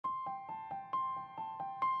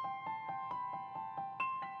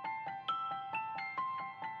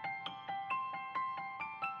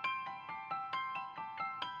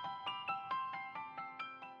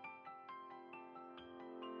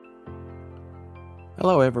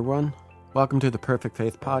Hello, everyone. Welcome to the Perfect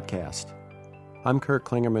Faith Podcast. I'm Kurt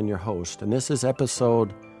Klingerman, your host, and this is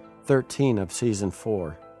episode 13 of Season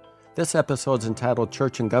 4. This episode is entitled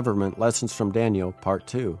Church and Government Lessons from Daniel, Part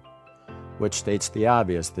 2, which states the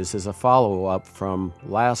obvious. This is a follow-up from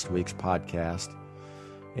last week's podcast.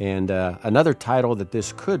 And another title that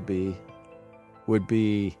this could be would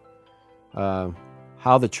be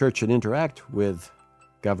How the Church Should Interact with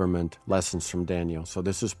Government Lessons from Daniel. So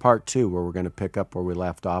this is part 2, where we're going to pick up where we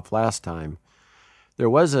left off last time.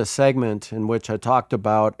 There was a segment in which I talked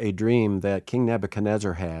about a dream that King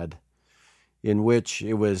Nebuchadnezzar had, in which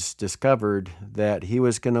it was discovered that he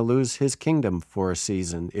was going to lose his kingdom for a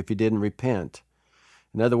season if he didn't repent.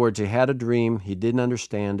 In other words, he had a dream, he didn't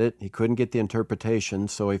understand it, he couldn't get the interpretation,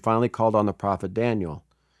 so he finally called on the prophet Daniel.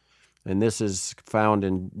 And this is found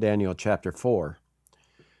in Daniel chapter 4.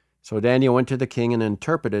 So Daniel went to the king and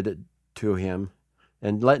interpreted it to him,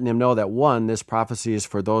 and letting him know that, one, this prophecy is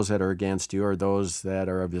for those that are against you or those that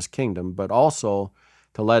are of his kingdom, but also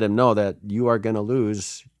to let him know that you are going to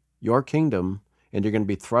lose your kingdom and you're going to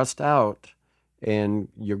be thrust out and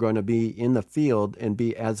you're going to be in the field and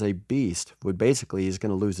be as a beast. But basically, he's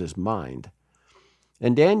going to lose his mind.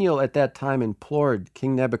 And Daniel at that time implored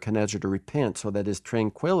King Nebuchadnezzar to repent so that his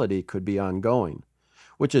tranquility could be ongoing,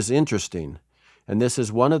 which is interesting. And this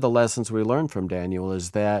is one of the lessons we learned from Daniel,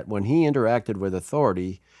 is that when he interacted with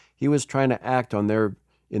authority, he was trying to act in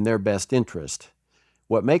their best interest.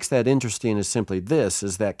 What makes that interesting is simply this,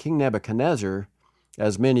 is that King Nebuchadnezzar,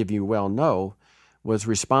 as many of you well know, was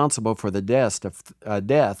responsible for the death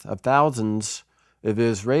of thousands of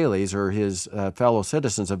Israelis or his fellow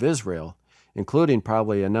citizens of Israel, including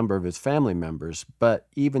probably a number of his family members. But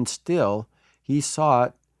even still, he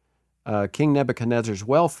sought King Nebuchadnezzar's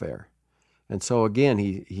welfare. And so again,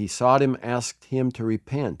 he sought him, asked him to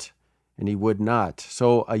repent, and he would not.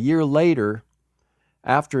 So a year later,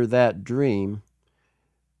 after that dream,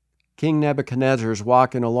 King Nebuchadnezzar is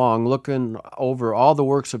walking along, looking over all the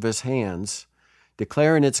works of his hands,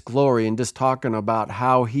 declaring its glory and just talking about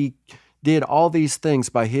how he did all these things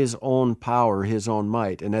by his own power, his own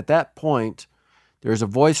might. And at that point, there's a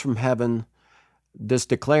voice from heaven just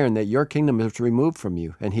declaring that your kingdom is removed from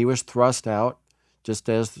you. And he was thrust out, just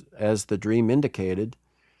as the dream indicated,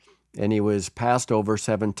 and he was passed over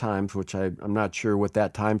 7 times, which I'm not sure what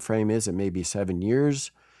that time frame is. It may be 7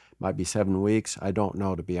 years, might be 7 weeks. I don't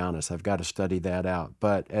know, to be honest. I've got to study that out.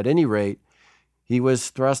 But at any rate, he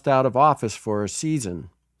was thrust out of office for a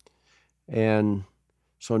season. And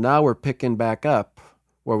so now we're picking back up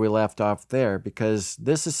where we left off there, because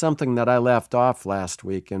this is something that I left off last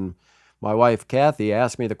week. And my wife, Kathy,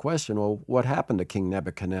 asked me the question, well, what happened to King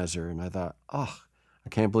Nebuchadnezzar? And I thought, I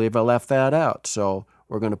can't believe I left that out. So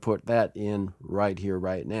we're going to put that in right here,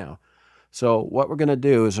 right now. So what we're going to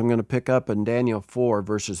do is I'm going to pick up in Daniel 4,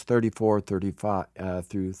 verses 34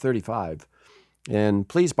 through 35. And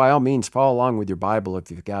please, by all means, follow along with your Bible if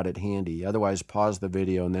you've got it handy. Otherwise, pause the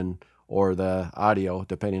video or the audio,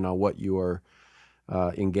 depending on what you are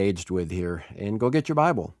engaged with here. And go get your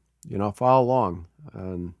Bible. Follow along.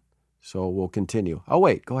 So we'll continue. Oh,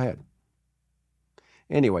 wait, go ahead.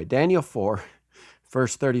 Anyway, Daniel 4,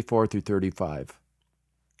 verse 34 through 35.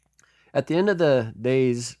 At the end of the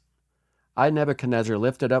days, I, Nebuchadnezzar,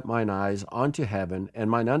 lifted up mine eyes unto heaven, and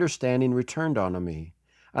mine understanding returned unto me.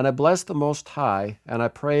 And I blessed the Most High, and I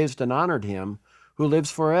praised and honored him who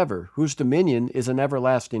lives forever, whose dominion is an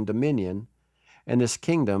everlasting dominion, and his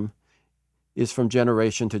kingdom is from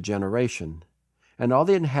generation to generation. And all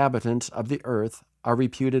the inhabitants of the earth are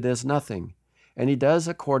reputed as nothing, and he does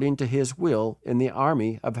according to his will in the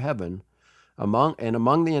army of heaven, among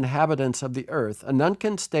the inhabitants of the earth, and none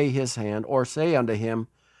can stay his hand, or say unto him,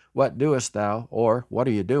 what doest thou? Or, what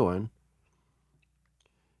are you doing?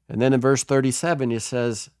 And then in verse 37, it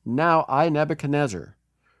says, Now I, Nebuchadnezzar,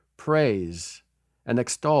 praise and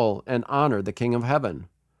extol and honor the King of heaven,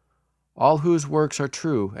 all whose works are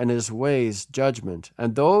true, and his ways judgment,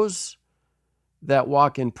 and those that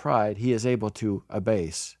walk in pride he is able to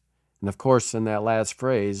abase. And of course, in that last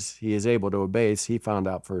phrase, he is able to abase, he found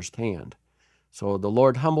out firsthand. So the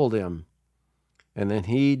Lord humbled him, and then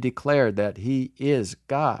he declared that he is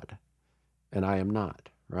God, and I am not,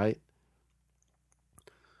 right?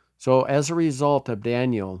 So as a result of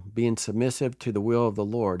Daniel being submissive to the will of the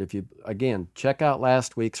Lord, if you, again, check out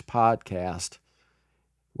last week's podcast,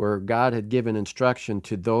 where God had given instruction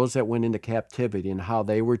to those that went into captivity and how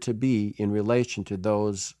they were to be in relation to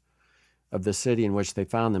those of the city in which they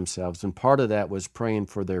found themselves. And part of that was praying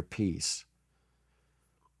for their peace.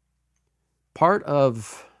 Part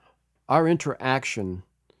of our interaction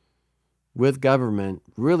with government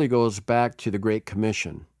really goes back to the Great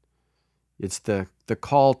Commission. It's the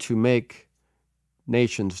call to make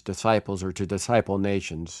nations disciples, or to disciple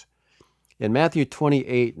nations. In Matthew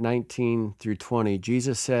 28:19 through 20,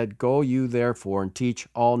 Jesus said, "Go you therefore and teach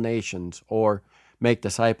all nations," or make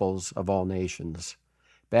disciples of all nations,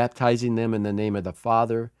 baptizing them in the name of the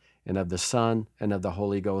Father and of the Son and of the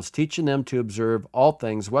Holy Ghost, teaching them to observe all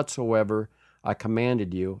things whatsoever I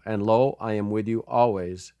commanded you. And lo, I am with you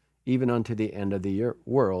always, even unto the end of the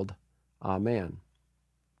world. Amen.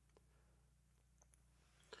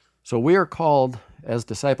 So we are called as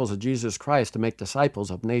disciples of Jesus Christ to make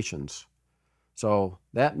disciples of nations. So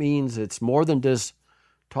that means it's more than just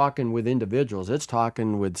talking with individuals. It's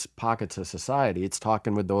talking with pockets of society. It's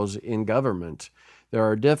talking with those in government. There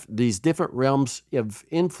are these different realms of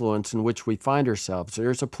influence in which we find ourselves.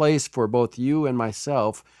 There's a place for both you and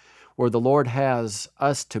myself where the Lord has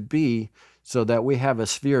us to be, so that we have a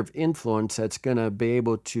sphere of influence that's going to be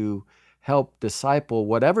able to help disciple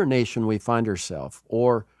whatever nation we find ourselves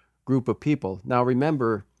or group of people. Now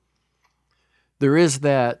remember, there is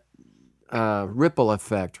that ripple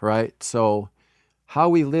effect, right? So how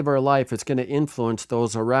we live our life is going to influence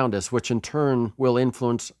those around us, which in turn will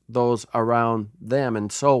influence those around them,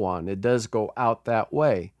 and so on. It does go out that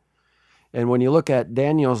way. And when you look at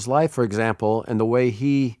Daniel's life, for example, and the way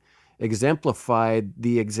he exemplified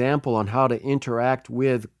the example on how to interact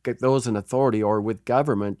with those in authority or with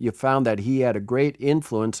government, you found that he had a great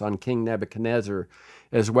influence on King Nebuchadnezzar,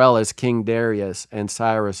 as well as King Darius and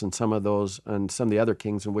Cyrus and some of the other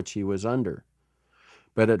kings in which he was under.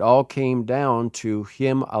 But it all came down to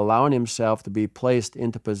him allowing himself to be placed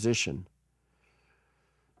into position.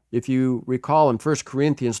 If you recall in 1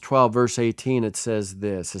 Corinthians 12, verse 18, it says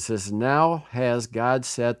this. It says, "Now has God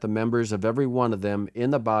set the members of every one of them in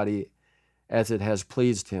the body as it has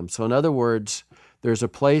pleased him." So in other words, there's a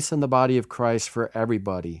place in the body of Christ for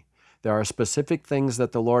everybody. There are specific things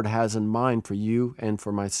that the Lord has in mind for you and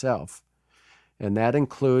for myself. And that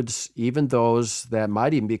includes even those that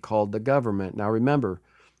might even be called the government. Now remember,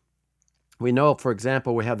 we know, for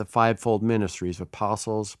example, we have the fivefold ministries: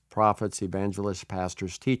 apostles, prophets, evangelists,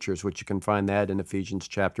 pastors, teachers, which you can find that in Ephesians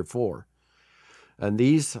chapter 4. And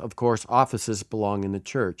these, of course, offices belong in the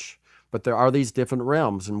church. But there are these different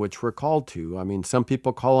realms in which we're called to. I mean, some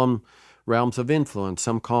people call them realms of influence.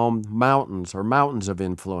 Some call them mountains or mountains of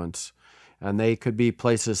influence. And they could be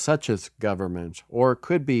places such as government, or it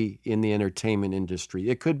could be in the entertainment industry.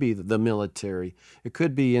 It could be the military. It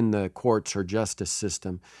could be in the courts or justice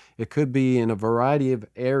system. It could be in a variety of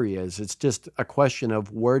areas. It's just a question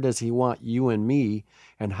of where does he want you and me,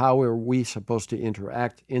 and how are we supposed to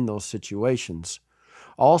interact in those situations.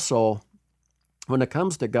 Also, when it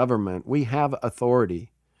comes to government, we have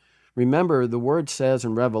authority. Remember, the word says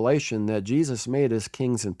in Revelation that Jesus made us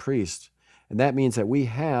kings and priests. And that means that we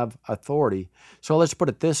have authority. So let's put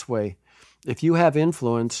it this way. If you have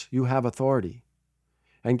influence, you have authority.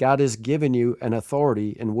 And God has given you an authority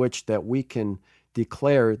in which that we can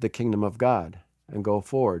declare the kingdom of God and go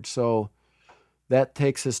forward. So that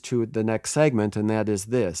takes us to the next segment, and that is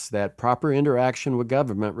this, that proper interaction with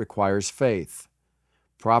government requires faith.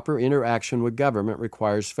 Proper interaction with government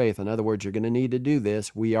requires faith. In other words, you're going to need to do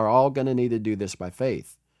this. We are all going to need to do this by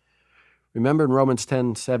faith. Remember in Romans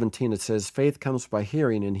 10:17, it says, "Faith comes by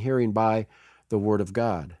hearing, and hearing by the word of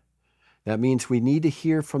God." That means we need to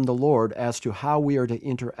hear from the Lord as to how we are to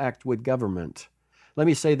interact with government. Let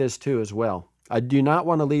me say this too as well. I do not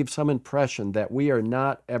want to leave some impression that we are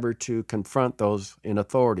not ever to confront those in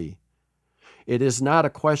authority. It is not a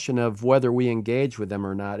question of whether we engage with them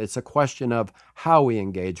or not. It's a question of how we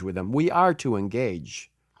engage with them. We are to engage.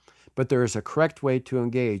 But there is a correct way to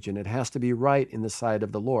engage, and it has to be right in the sight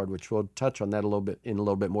of the Lord, which we'll touch on that a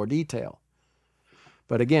little bit more detail.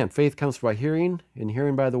 But again, faith comes by hearing, and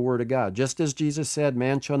hearing by the word of God. Just as Jesus said,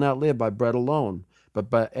 "Man shall not live by bread alone, but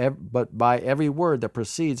by every word that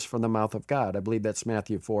proceeds from the mouth of God." I believe that's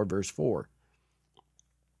Matthew 4, verse 4.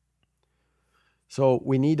 So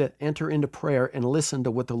we need to enter into prayer and listen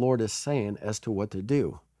to what the Lord is saying as to what to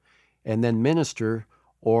do, and then minister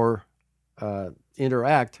or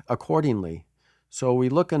interact accordingly. So we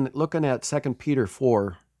looking at 2 Peter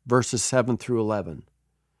 4, verses 7 through 11.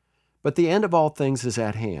 "But the end of all things is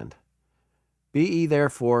at hand. Be ye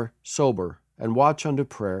therefore sober, and watch unto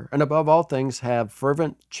prayer, and above all things have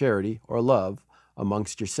fervent charity or love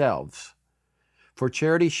amongst yourselves. For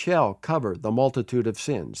charity shall cover the multitude of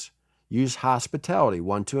sins. Use hospitality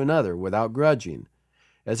one to another without grudging.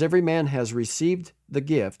 As every man has received the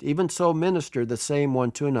gift, even so minister the same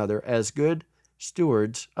one to another as good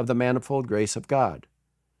stewards of the manifold grace of God.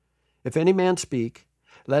 If any man speak,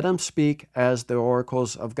 let him speak as the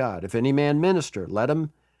oracles of God. If any man minister, let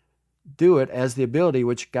him do it as the ability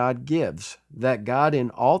which God gives, that God in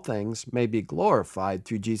all things may be glorified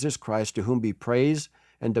through Jesus Christ, to whom be praise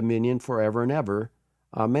and dominion forever and ever.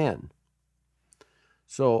 Amen.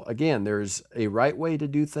 So again, there's a right way to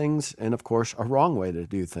do things and, of course, a wrong way to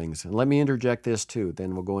do things. And let me interject this too,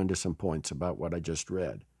 then we'll go into some points about what I just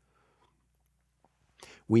read.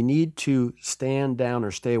 We need to stand down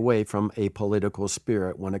or stay away from a political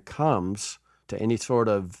spirit when it comes to any sort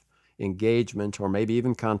of engagement or maybe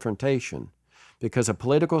even confrontation, because a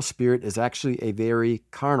political spirit is actually a very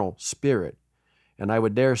carnal spirit. And I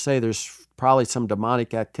would dare say there's probably some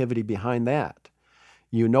demonic activity behind that.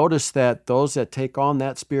 You notice that those that take on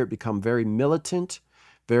that spirit become very militant,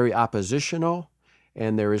 very oppositional,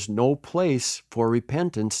 and there is no place for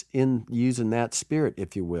repentance in using that spirit,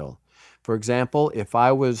 if you will. For example, if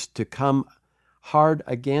I was to come hard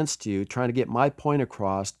against you, trying to get my point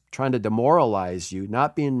across, trying to demoralize you,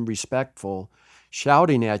 not being respectful,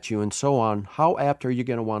 shouting at you and so on, how apt are you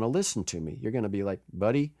going to want to listen to me? You're going to be like,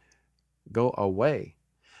 buddy, go away.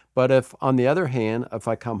 But if, on the other hand, if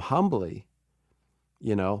I come humbly,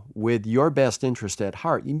 with your best interest at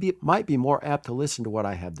heart, you might be more apt to listen to what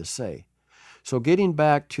I have to say. So getting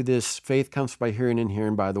back to this, faith comes by hearing and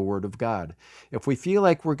hearing by the word of God. If we feel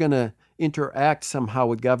like we're going to interact somehow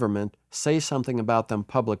with government, say something about them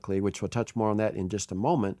publicly, which we'll touch more on that in just a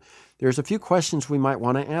moment, there's a few questions we might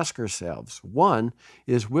want to ask ourselves. One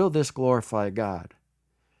is, will this glorify God?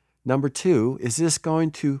 Number two, is this going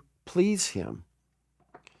to please Him?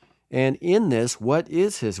 And in this, what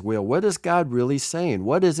is His will? What is God really saying?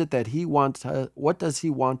 What is it that He wants? What does He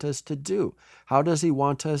want us to do? How does He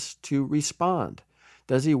want us to respond?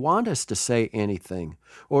 Does He want us to say anything?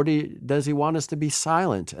 Or does He want us to be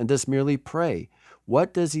silent and just merely pray?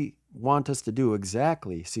 What does He want us to do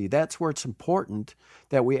exactly? See, that's where it's important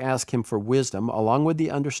that we ask Him for wisdom, along with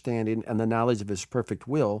the understanding and the knowledge of His perfect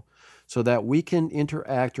will, so that we can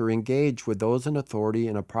interact or engage with those in authority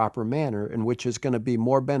in a proper manner, in which is going to be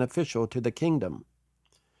more beneficial to the kingdom.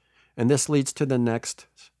 And this leads to the next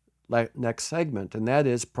segment, and that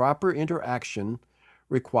is, proper interaction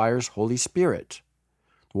requires Holy Spirit.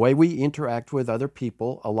 The way we interact with other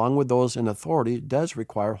people, along with those in authority, does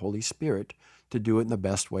require Holy Spirit to do it in the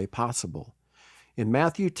best way possible. In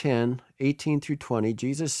Matthew 10, 18 through 20,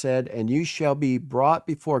 Jesus said, "And you shall be brought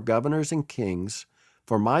before governors and kings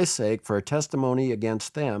for my sake, for a testimony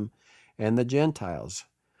against them and the Gentiles.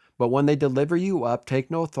 But when they deliver you up,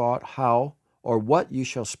 take no thought how or what you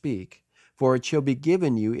shall speak, for it shall be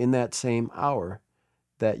given you in that same hour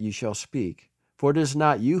that you shall speak. For it is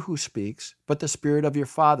not you who speaks, but the Spirit of your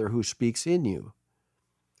Father who speaks in you."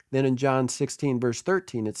 Then in John 16, verse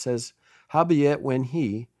 13, it says, "Howbeit when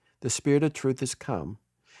He, the Spirit of truth, is come,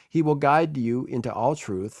 He will guide you into all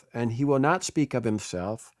truth, and He will not speak of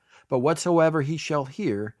Himself, but whatsoever He shall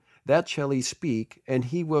hear, that shall He speak, and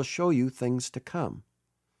He will show you things to come."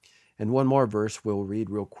 And one more verse we'll read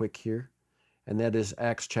real quick here, and that is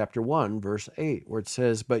Acts chapter 1, verse 8, where it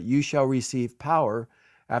says, "But you shall receive power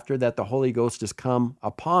after that the Holy Ghost is come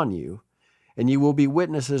upon you, and you will be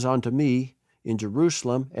witnesses unto me in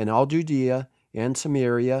Jerusalem and all Judea and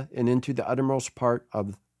Samaria and into the uttermost part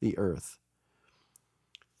of the earth."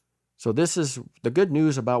 So this is the good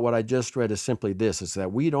news about what I just read, is simply this, is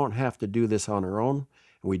that we don't have to do this on our own,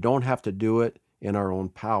 and we don't have to do it in our own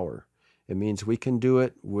power. It means we can do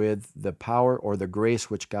it with the power or the grace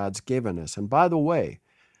which God's given us. And by the way,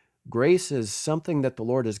 grace is something that the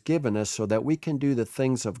Lord has given us so that we can do the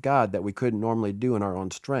things of God that we couldn't normally do in our own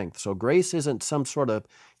strength. So grace isn't some sort of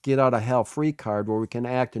get-out-of-hell-free card where we can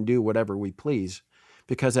act and do whatever we please,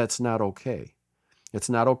 because that's not okay. It's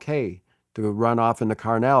not okay to run off into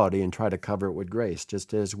carnality and try to cover it with grace,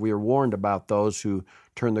 just as we are warned about those who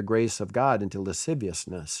turn the grace of God into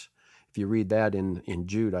lasciviousness. If you read that in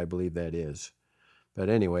Jude, I believe that is. But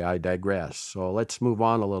anyway, I digress. So let's move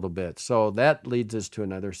on a little bit. So that leads us to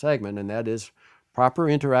another segment, and that is, proper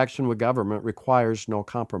interaction with government requires no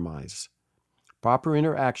compromise. Proper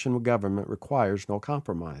interaction with government requires no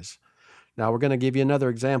compromise. Now we're going to give you another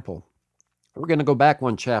example. We're going to go back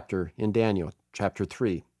one chapter in Daniel, chapter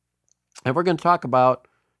 3. And we're going to talk about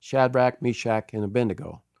Shadrach, Meshach, and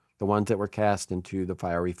Abednego, the ones that were cast into the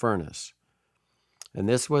fiery furnace. And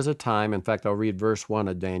this was a time, in fact, I'll read verse 1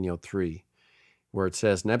 of Daniel 3, where it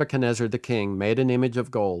says, "Nebuchadnezzar the king made an image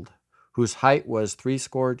of gold, whose height was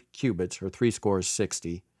 60 cubits, or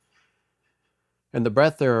 60, and the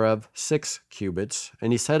breadth thereof 6 cubits,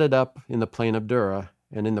 and he set it up in the plain of Dura,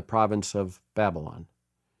 and in the province of Babylon."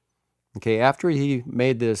 Okay, after he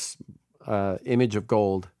made this image of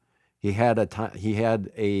gold, he had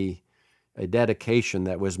a dedication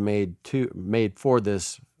that was made for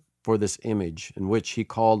this for this image, in which he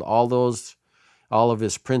called all of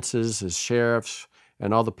his princes, his sheriffs,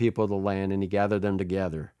 and all the people of the land, and he gathered them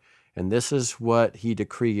together. And this is what he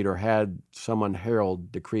decreed, or had someone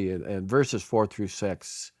herald decree. And verses 4 through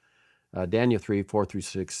 6, Daniel 3, 4 through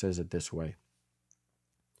 6 says it this way.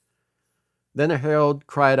 Then a herald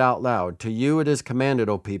cried out loud, "To you it is commanded,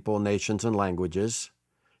 O people, nations, and languages,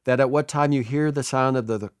 that at what time you hear the sound of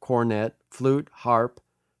the cornet, flute, harp,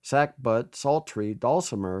 sackbut, psaltery,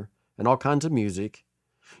 dulcimer, and all kinds of music,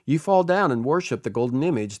 you fall down and worship the golden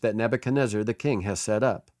image that Nebuchadnezzar the king has set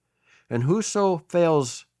up. And whoso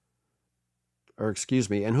falls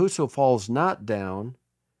not down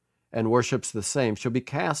and worships the same shall be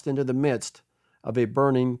cast into the midst of a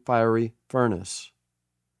burning fiery furnace."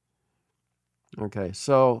 Okay,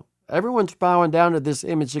 so everyone's bowing down to this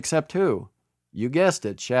image except who? You guessed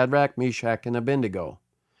it, Shadrach, Meshach, and Abednego.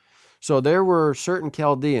 So there were certain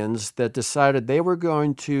Chaldeans that decided they were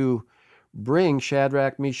going to bring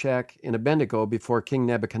Shadrach, Meshach, and Abednego before King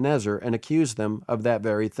Nebuchadnezzar and accuse them of that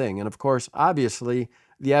very thing. And of course, obviously,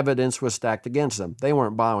 the evidence was stacked against them. They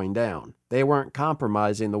weren't bowing down. They weren't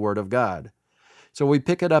compromising the word of God. So we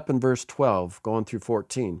pick it up in verse 12, going through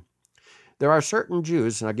 14. There are certain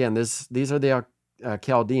Jews, and again, these are the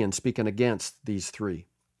Chaldeans speaking against these three.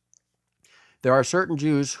 There are certain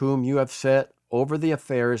Jews whom you have set over the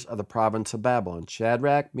affairs of the province of Babylon,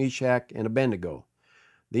 Shadrach, Meshach, and Abednego.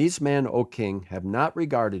 These men, O king, have not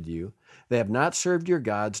regarded you. They have not served your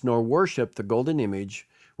gods, nor worshipped the golden image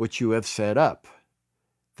which you have set up.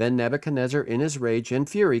 Then Nebuchadnezzar, in his rage and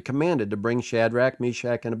fury, commanded to bring Shadrach,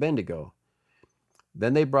 Meshach, and Abednego.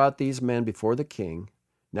 Then they brought these men before the king.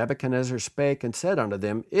 Nebuchadnezzar spake and said unto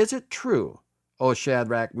them, Is it true, O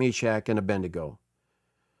Shadrach, Meshach, and Abednego?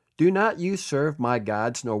 Do not you serve my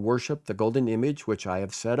gods, nor worship the golden image which I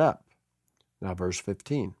have set up? Now verse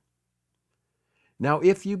 15. Now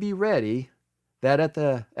if you be ready, that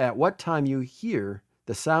at what time you hear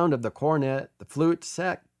the sound of the cornet, the flute,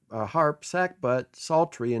 harp, sackbut,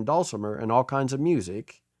 psaltery, and dulcimer, and all kinds of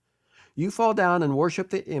music, you fall down and worship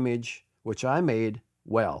the image which I made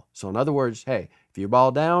well. So in other words, hey, if you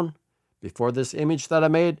bow down before this image that I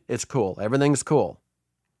made, it's cool. Everything's cool.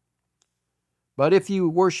 But if you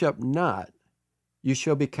worship not, you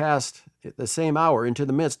shall be cast at the same hour into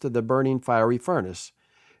the midst of the burning fiery furnace.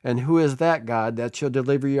 And who is that God that shall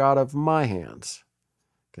deliver you out of my hands?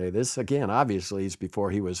 Okay, this again, obviously, is before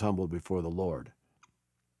he was humbled before the Lord.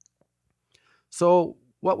 So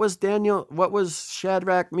what was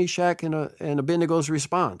Shadrach, Meshach, and Abednego's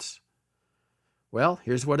response? Well,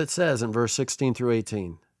 here's what it says in verse 16 through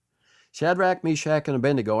 18. Shadrach, Meshach, and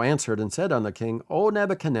Abednego answered and said unto the king, O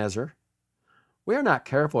Nebuchadnezzar, we are not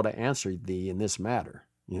careful to answer thee in this matter.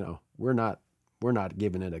 We're not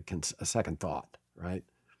giving it a second thought, right?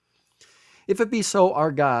 If it be so,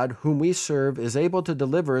 our God, whom we serve, is able to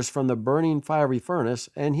deliver us from the burning fiery furnace,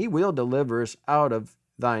 and he will deliver us out of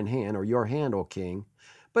thine hand, or your hand, O king.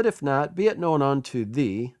 But if not, be it known unto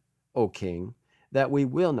thee, O king, that we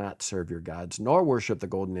will not serve your gods, nor worship the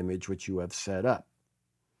golden image which you have set up.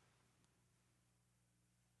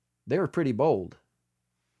 They were pretty bold.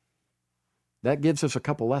 That gives us a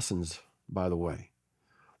couple lessons, by the way.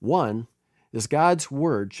 One is God's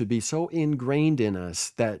word should be so ingrained in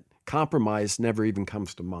us that compromise never even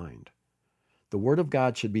comes to mind. The word of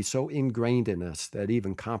God should be so ingrained in us that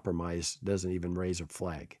even compromise doesn't even raise a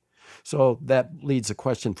flag. So that leads a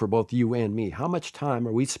question for both you and me. How much time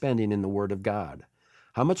are we spending in the word of God?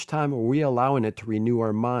 How much time are we allowing it to renew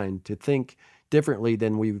our mind, to think differently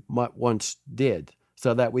than we once did,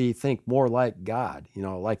 so that we think more like God?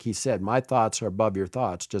 Like he said, my thoughts are above your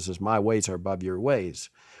thoughts, just as my ways are above your ways,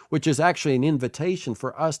 which is actually an invitation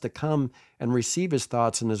for us to come and receive his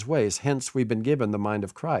thoughts and his ways. Hence, we've been given the mind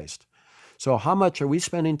of Christ. So how much are we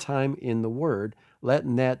spending time in the word,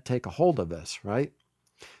 letting that take a hold of us, right?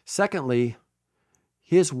 Secondly,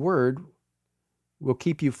 his word will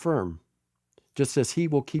keep you firm, just as he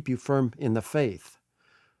will keep you firm in the faith.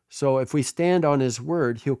 So if we stand on his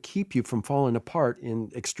word, he'll keep you from falling apart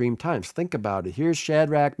in extreme times. Think about it. Here's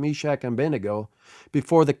Shadrach, Meshach, and Abednego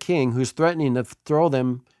before the king, who's threatening to throw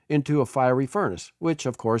them into a fiery furnace, which,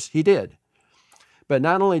 of course, he did. But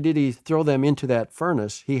not only did he throw them into that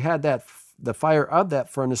furnace, he had the fire of that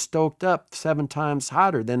furnace stoked up 7 times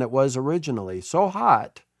hotter than it was originally. So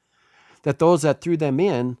hot that those that threw them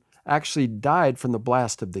in actually died from the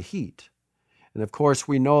blast of the heat. And of course,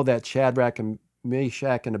 we know that Shadrach and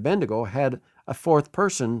Meshach and Abednego had a 4th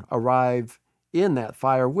person arrive in that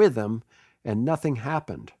fire with them, and nothing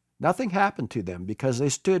happened. Nothing happened to them because they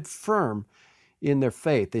stood firm in their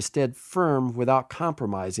faith. They stood firm without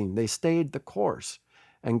compromising. They stayed the course.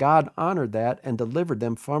 and God honored that and delivered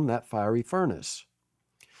them from that fiery furnace.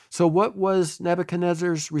 So what was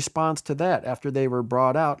Nebuchadnezzar's response to that after they were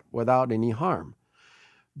brought out without any harm?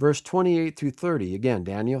 Verse 28 through 30, again,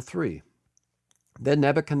 Daniel 3. Then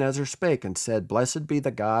Nebuchadnezzar spake and said, Blessed be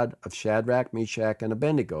the God of Shadrach, Meshach, and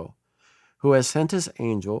Abednego, who has sent his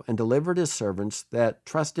angel and delivered his servants that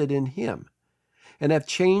trusted in him, and have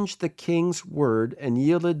changed the king's word and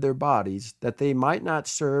yielded their bodies, that they might not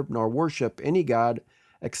serve nor worship any god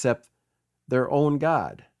except their own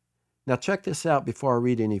God. Now check this out before I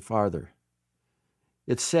read any farther.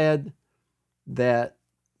 It said that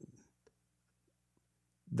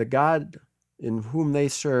the God in whom they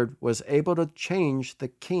served was able to change the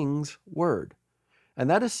king's word. And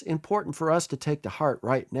that is important for us to take to heart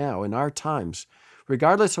right now in our times,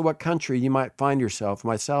 regardless of what country you might find yourself.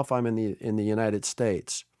 Myself, I'm in the United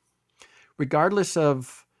States. Regardless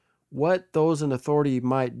of what those in authority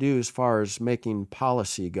might do as far as making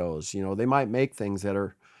policy goes, they might make things that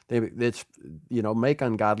are make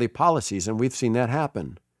ungodly policies, and we've seen that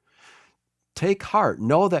happen. Take heart.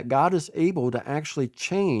 Know that God is able to actually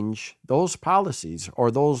change those policies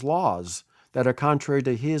or those laws that are contrary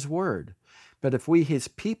to His word. But if we, His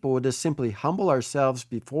people, would just simply humble ourselves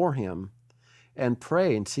before Him and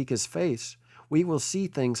pray and seek His face, we will see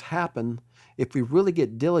things happen if we really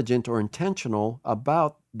get diligent or intentional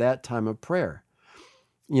about that time of prayer.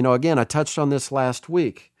 Again, I touched on this last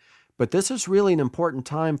week, but this is really an important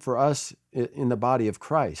time for us in the body of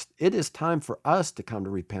Christ. It is time for us to come to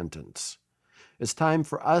repentance. It's time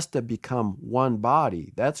for us to become one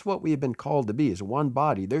body. That's what we have been called to be, is one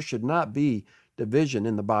body. There should not be division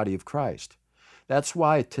in the body of Christ. That's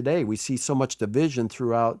why today we see so much division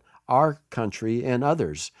throughout our country and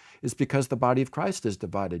others, is because the body of Christ is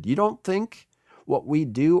divided. You don't think what we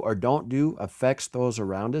do or don't do affects those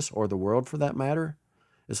around us or the world for that matter?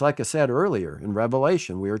 It's like I said earlier, in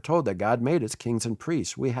Revelation, we are told that God made us kings and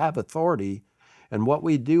priests. We have authority, and what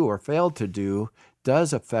we do or fail to do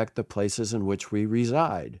does affect the places in which we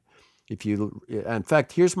reside. In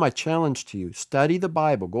fact, here's my challenge to you. Study the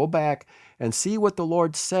Bible. Go back and see what the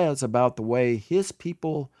Lord says about the way His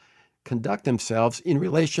people conduct themselves in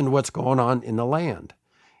relation to what's going on in the land.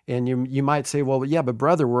 And you might say, well, yeah, but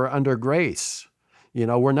brother, we're under grace.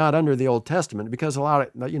 We're not under the Old Testament, because a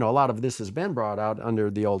lot of this has been brought out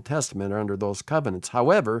under the Old Testament or under those covenants.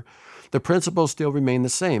 However, the principles still remain the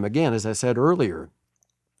same. Again, as I said earlier,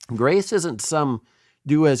 grace isn't some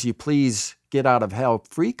do as you please, get out of hell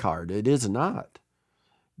free card. It is not.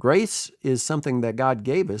 Grace is something that God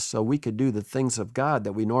gave us so we could do the things of God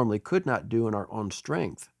that we normally could not do in our own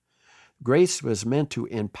strength. Grace was meant to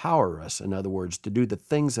empower us, in other words, to do the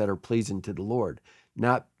things that are pleasing to the Lord,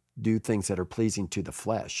 not do things that are pleasing to the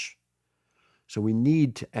flesh. So we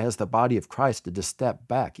need to, as the body of Christ, to just step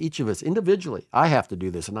back. Each of us individually, I have to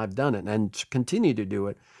do this, and I've done it, and continue to do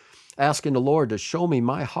it, asking the Lord to show me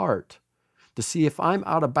my heart, to see if I'm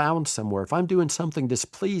out of bounds somewhere, if I'm doing something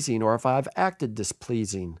displeasing, or if I've acted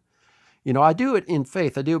displeasing. I do it in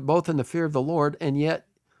faith. I do it both in the fear of the Lord, and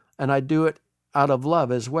I do it out of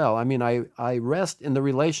love as well. I rest in the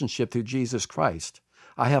relationship through Jesus Christ.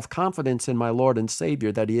 I have confidence in my Lord and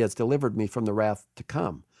Savior that He has delivered me from the wrath to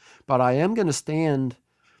come. But I am going to stand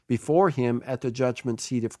before Him at the judgment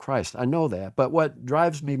seat of Christ. I know that. But what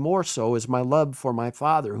drives me more so is my love for my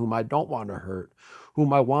Father, whom I don't want to hurt,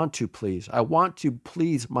 whom I want to please. I want to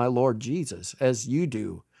please my Lord Jesus, as you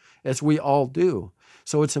do, as we all do.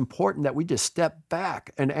 So it's important that we just step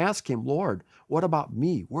back and ask Him, Lord, what about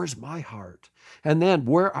me? Where's my heart? And then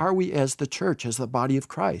where are we as the church, as the body of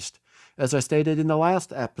Christ? As I stated in the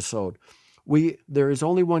last episode, there is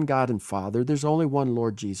only one God and Father. There's only one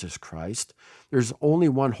Lord Jesus Christ. There's only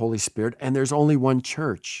one Holy Spirit, and there's only one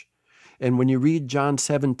church. And when you read John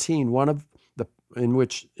 17,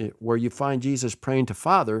 where you find Jesus praying to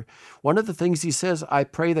Father, one of the things He says, I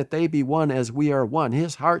pray that they be one as we are one.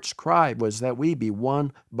 His heart's cry was that we be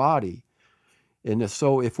one body. And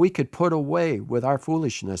so if we could put away with our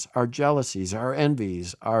foolishness, our jealousies, our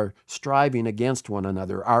envies, our striving against one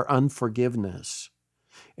another, our unforgiveness.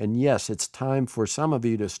 And yes, it's time for some of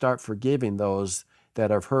you to start forgiving those that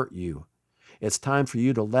have hurt you. It's time for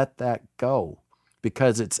you to let that go,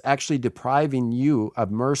 because it's actually depriving you of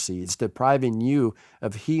mercy. It's depriving you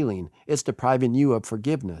of healing. It's depriving you of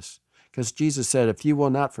forgiveness. Because Jesus said, if you will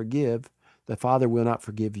not forgive, the Father will not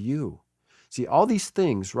forgive you. See, all these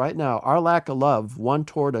things right now, our lack of love one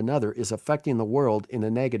toward another is affecting the world in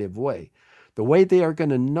a negative way. The way they are going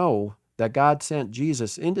to know that God sent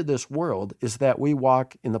Jesus into this world is that we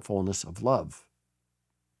walk in the fullness of love.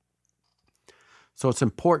 So it's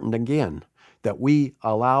important, again, that we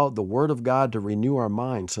allow the Word of God to renew our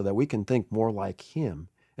minds so that we can think more like Him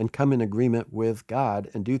and come in agreement with God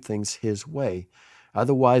and do things His way.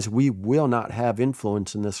 Otherwise, we will not have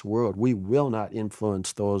influence in this world. We will not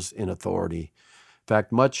influence those in authority. In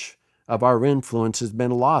fact, much of our influence has been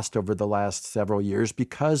lost over the last several years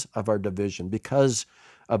because of our division, because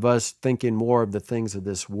of us thinking more of the things of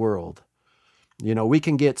this world. You know, we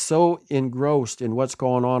can get so engrossed in what's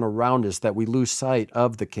going on around us that we lose sight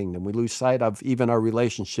of the kingdom. We lose sight of even our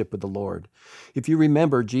relationship with the Lord. If you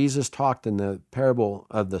remember, Jesus talked in the parable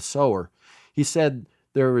of the sower. He said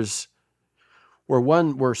there was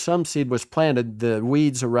where some seed was planted, the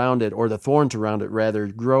weeds around it, or the thorns around it rather,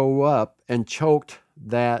 grow up and choked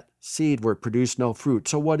that seed where it produced no fruit.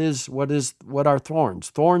 So what are thorns?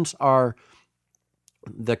 Thorns are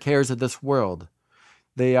the cares of this world.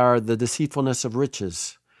 They are the deceitfulness of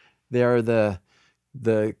riches. They are the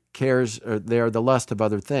cares, or they are the lust of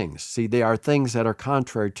other things. See, they are things that are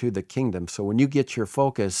contrary to the kingdom. So when you get your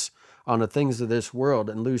focus on the things of this world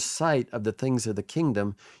and lose sight of the things of the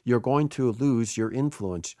kingdom, you're going to lose your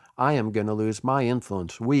influence. I am going to lose my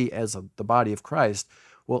influence. We, as the body of Christ,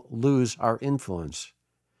 will lose our influence.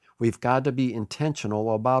 We've got to be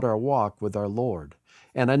intentional about our walk with our Lord.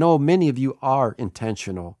 And I know many of you are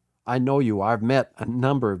intentional. I know you are. I've met a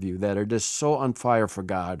number of you that are just so on fire for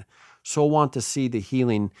God, so want to see the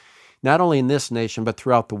healing, not only in this nation, but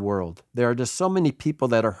throughout the world. There are just so many people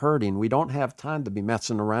that are hurting. We don't have time to be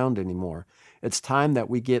messing around anymore. It's time that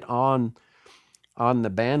we get on the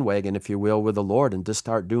bandwagon, if you will, with the Lord and just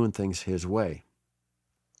start doing things His way.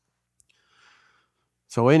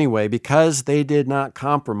 So anyway, because they did not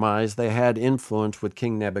compromise, they had influence with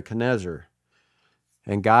King Nebuchadnezzar.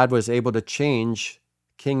 And God was able to change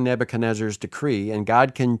King Nebuchadnezzar's decree, and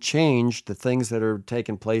God can change the things that are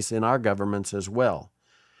taking place in our governments as well.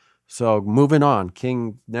 So moving on,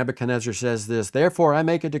 King Nebuchadnezzar says this, "Therefore I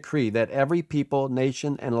make a decree that every people,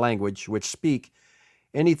 nation, and language which speak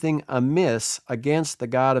anything amiss against the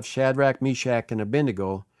God of Shadrach, Meshach, and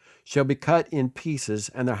Abednego shall be cut in pieces,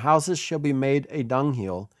 and their houses shall be made a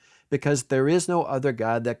dunghill, because there is no other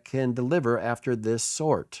God that can deliver after this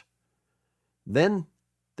sort." Then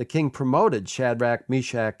the king promoted Shadrach,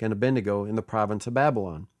 Meshach, and Abednego in the province of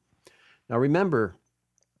Babylon. Now remember,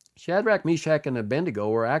 Shadrach, Meshach, and Abednego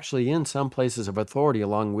were actually in some places of authority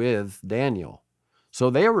along with Daniel. So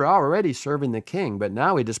they were already serving the king, but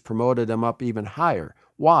now he just promoted them up even higher.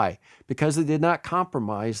 Why? Because they did not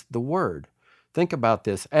compromise the word. Think about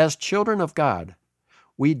this. As children of God,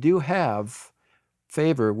 we do have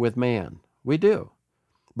favor with man. We do.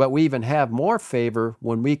 But we even have more favor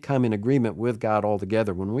when we come in agreement with God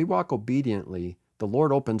altogether. When we walk obediently, the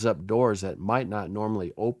Lord opens up doors that might not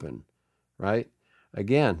normally open, right?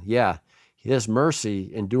 Again, yeah, His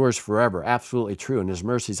mercy endures forever. Absolutely true. And His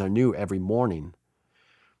mercies are new every morning.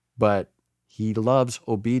 But He loves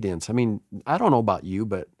obedience. I mean, I don't know about you,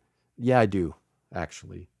 but yeah, I do,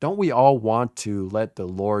 actually. Don't we all want to let the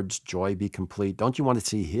Lord's joy be complete? Don't you want to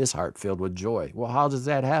see His heart filled with joy? Well, how does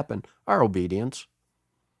that happen? Our obedience.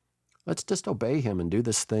 Let's just obey Him and do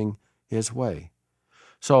this thing His way.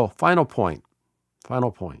 So, final point.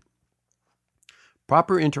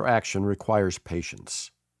 Proper interaction requires patience.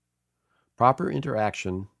 Proper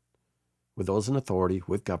interaction with those in authority,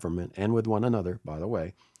 with government, and with one another, by the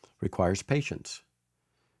way, requires patience.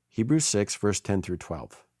 Hebrews 6, verse 10 through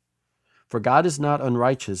 12. "For God is not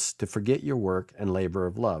unrighteous to forget your work and labor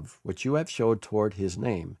of love, which you have showed toward His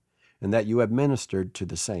name, and that you have ministered to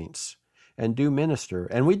the saints, and do minister.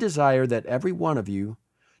 And we desire that every one of you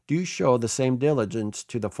do show the same diligence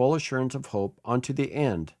to the full assurance of hope unto the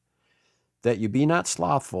end, that you be not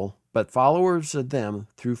slothful, but followers of them,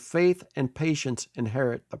 through faith and patience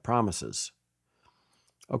inherit the promises."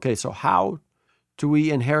 Okay, so how do we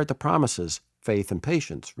inherit the promises? Faith and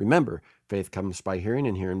patience. Remember, faith comes by hearing,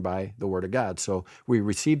 and hearing by the word of God. So we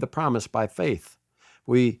receive the promise by faith.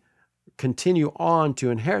 We continue on to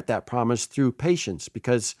inherit that promise through patience,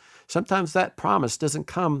 because sometimes that promise doesn't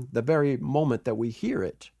come the very moment that we hear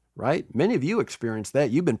it, right? Many of you experience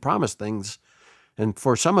that. You've been promised things, and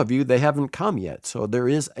for some of you, they haven't come yet. So there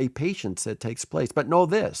is a patience that takes place. But know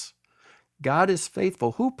this, God is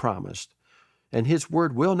faithful who promised, and His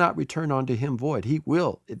word will not return unto Him void. It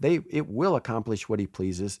will accomplish what He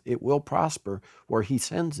pleases. It will prosper where He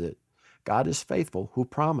sends it. God is faithful who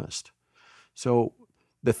promised. So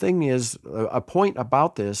the thing is, a point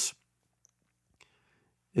about this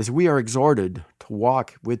is we are exhorted to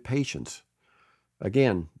walk with patience.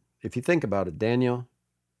 Again, if you think about it, Daniel,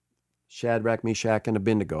 Shadrach, Meshach, and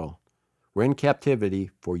Abednego were in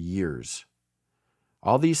captivity for years.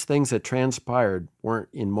 All these things that transpired weren't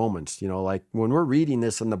in moments. Like when we're reading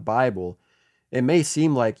this in the Bible, it may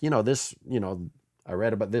seem like, I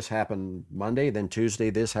read about this happened Monday, then Tuesday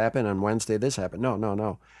this happened, and Wednesday this happened.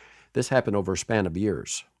 No. This happened over a span of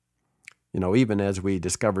years. Even as we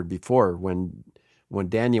discovered before, when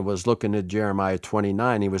Daniel was looking at Jeremiah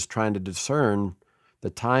 29, he was trying to discern the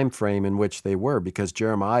time frame in which they were, because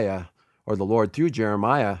Jeremiah, or the Lord through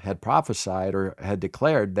Jeremiah, had prophesied or had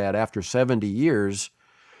declared that after 70 years,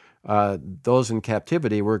 those in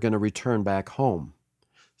captivity were going to return back home.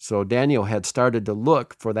 So Daniel had started to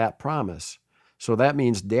look for that promise. So that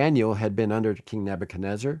means Daniel had been under King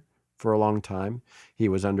Nebuchadnezzar for a long time. He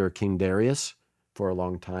was under King Darius for a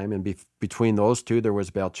long time. And between those two, there was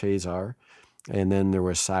Belshazzar, and then there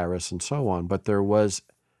was Cyrus and so on. But there was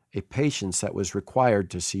a patience that was required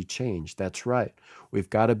to see change. That's right. We've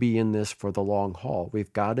got to be in this for the long haul.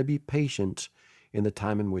 We've got to be patient in the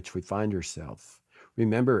time in which we find ourselves.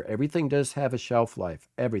 Remember, everything does have a shelf life.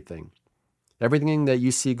 Everything. Everything that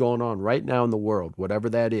you see going on right now in the world, whatever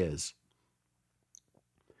that is,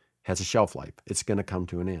 has a shelf life. It's going to come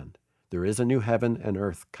to an end. There is a new heaven and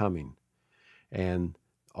earth coming. And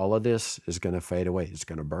all of this is going to fade away. It's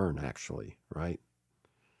going to burn, actually, right?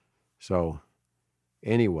 So,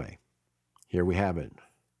 anyway, here we have it.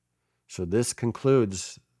 So this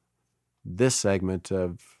concludes this segment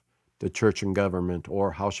of the church and government,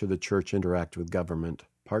 or how should the church interact with government,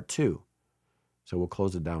 part 2. So we'll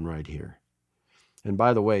close it down right here. And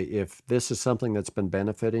by the way, if this is something that's been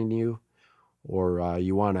benefiting you, or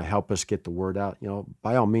you want to help us get the word out,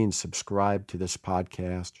 by all means, subscribe to this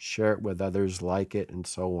podcast, share it with others, like it, and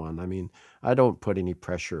so on. I mean, I don't put any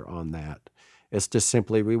pressure on that. It's just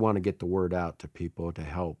simply we want to get the word out to people to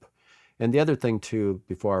help. And the other thing, too,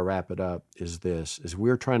 before I wrap it up, is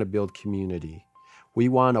we're trying to build community. We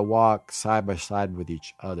want to walk side by side with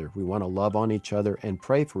each other. We want to love on each other and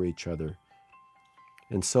pray for each other.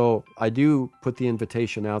 And so I do put the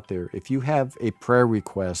invitation out there. If you have a prayer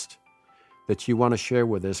request that you want to share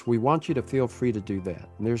with us, we want you to feel free to do that.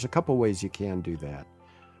 And there's a couple ways you can do that.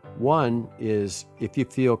 One is, if you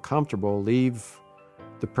feel comfortable, leave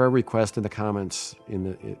the prayer request in the comments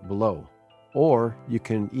below. Or you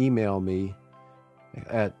can email me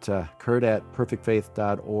at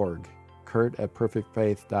kurt@perfectfaith.org,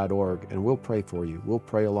 kurt@perfectfaith.org, and we'll pray for you. We'll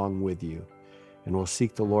pray along with you, and we'll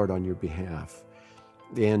seek the Lord on your behalf.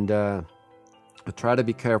 And try to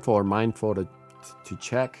be careful or mindful to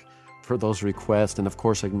check for those requests, and of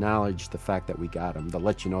course acknowledge the fact that we got them, to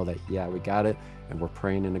let you know that, yeah, we got it, and we're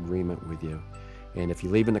praying in agreement with you. And if you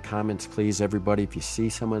leave in the comments, please, everybody, if you see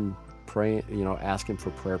someone praying, asking for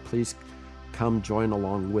prayer, please come join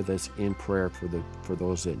along with us in prayer for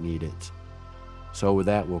those that need it. So with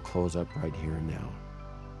that, we'll close up right here and now.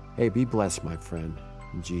 Hey, be blessed, my friend,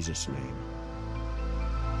 in Jesus' name.